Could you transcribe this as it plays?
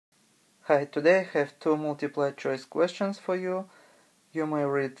Hi, today I have two multiple choice questions for you. You may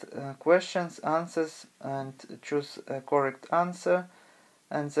read questions, answers, and choose a correct answer,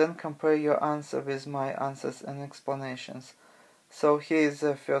 and then compare your answer with my answers and explanations. So here is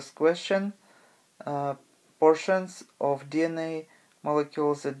the first question. Portions of DNA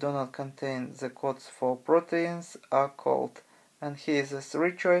molecules that do not contain the codes for proteins are called. And here is the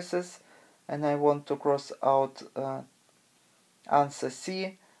three choices, and I want to cross out answer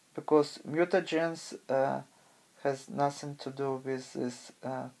C, because mutagens has nothing to do with this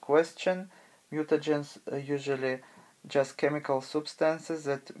question. Mutagens are usually just chemical substances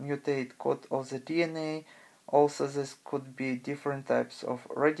that mutate code of the DNA. Also, this could be different types of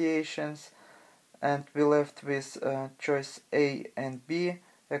radiations. And we left with choice A and B,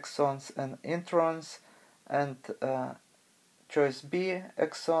 exons and introns. And choice B,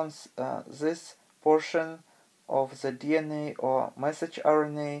 exons, this portion of the DNA or message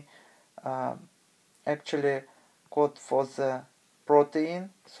RNA actually code for the protein,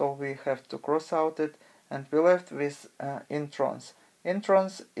 so we have to cross out it, and we left with introns.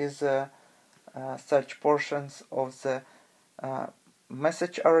 Introns is such portions of the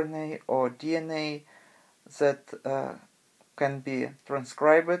message RNA or DNA that can be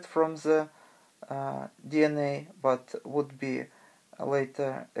transcribed from the DNA but would be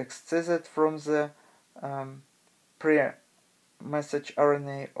later excised from the pre-message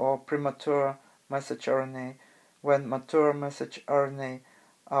RNA or premature message RNA. When mature message RNA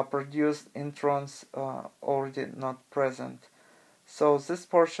are produced, introns are already not present. So this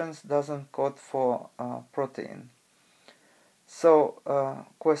portion doesn't code for protein. So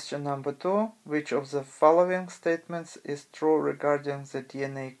question number 2, which of the following statements is true regarding the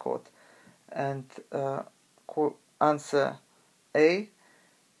DNA code? And answer A,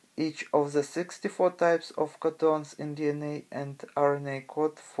 each of the 64 types of codons in DNA and RNA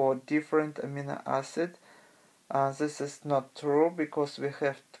code for different amino acid. This is not true because we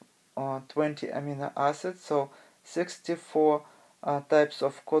have 20 amino acids, so 64 types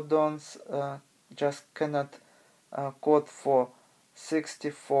of codons just cannot code for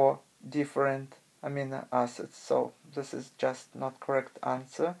 64 different amino acids. So this is just not correct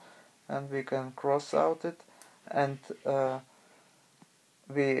answer, and we can cross out it. And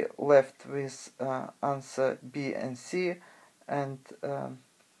we left with answer B and C, and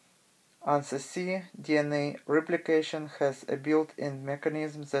answer C, DNA replication has a built-in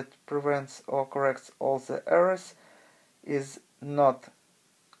mechanism that prevents or corrects all the errors, is not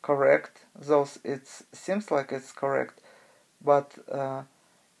correct, though it seems like it's correct, but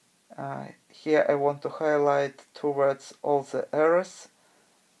here I want to highlight towards all the errors,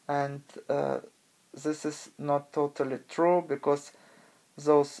 and this is not totally true, because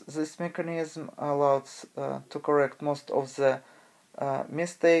this mechanism allows to correct most of the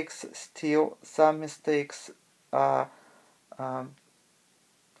mistakes. Still, some mistakes are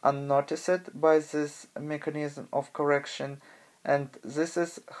unnoticed by this mechanism of correction, and this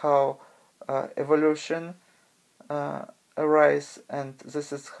is how evolution arise, and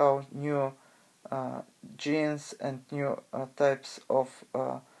this is how new genes and new types of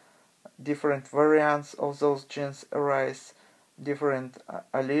different variants of those genes arise, different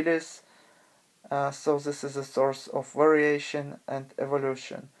alleles. So this is a source of variation and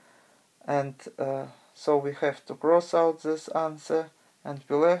evolution. And so we have to cross out this answer, and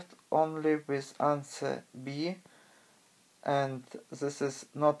we left only with answer B. And this is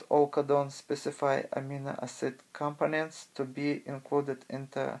not all codons specify amino acid components to be included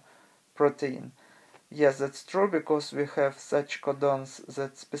into protein. Yes, that's true, because we have such codons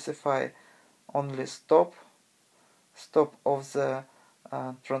that specify only stop of the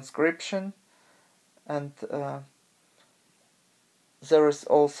transcription, and there is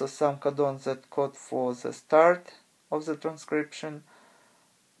also some codons that code for the start of the transcription,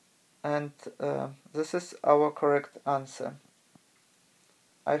 and this is our correct answer.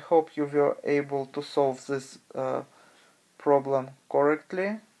 I hope you were able to solve this problem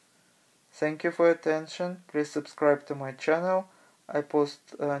correctly. Thank you for your attention. Please subscribe to my channel. I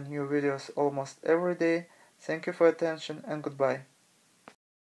post new videos almost every day. Thank you for your attention, and goodbye.